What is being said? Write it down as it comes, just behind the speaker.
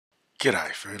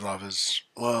G'day, food lovers.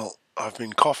 Well, I've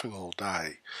been coughing all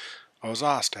day. I was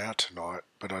asked out tonight,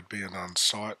 but I'd be an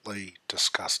unsightly,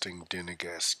 disgusting dinner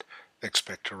guest,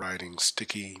 expectorating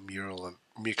sticky,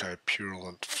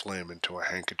 mucopurulent phlegm into a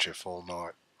handkerchief all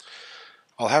night.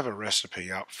 I'll have a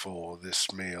recipe up for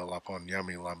this meal up on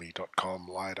yummylummy.com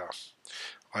later.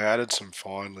 I added some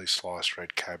finely sliced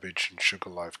red cabbage and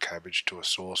sugarloaf cabbage to a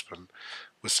saucepan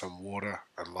with some water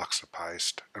and laksa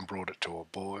paste and brought it to a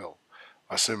boil.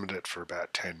 I simmered it for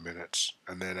about 10 minutes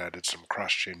and then added some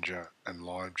crushed ginger and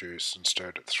lime juice and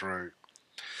stirred it through.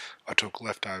 I took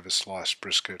leftover sliced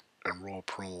brisket and raw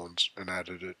prawns and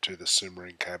added it to the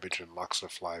simmering cabbage and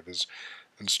laksa flavours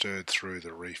and stirred through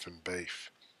the reef and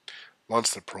beef.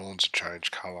 Once the prawns had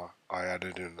changed colour, I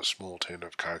added in a small tin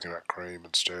of coconut cream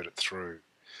and stirred it through.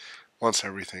 Once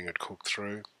everything had cooked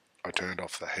through, I turned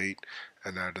off the heat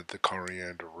and added the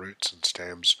coriander roots and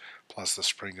stems plus the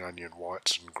spring onion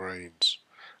whites and greens.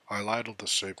 I ladled the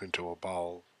soup into a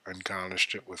bowl and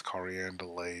garnished it with coriander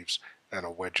leaves and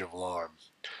a wedge of lime.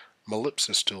 My lips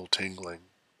are still tingling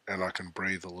and I can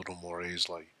breathe a little more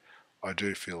easily. I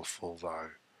do feel full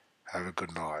though. Have a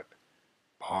good night.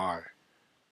 Bye.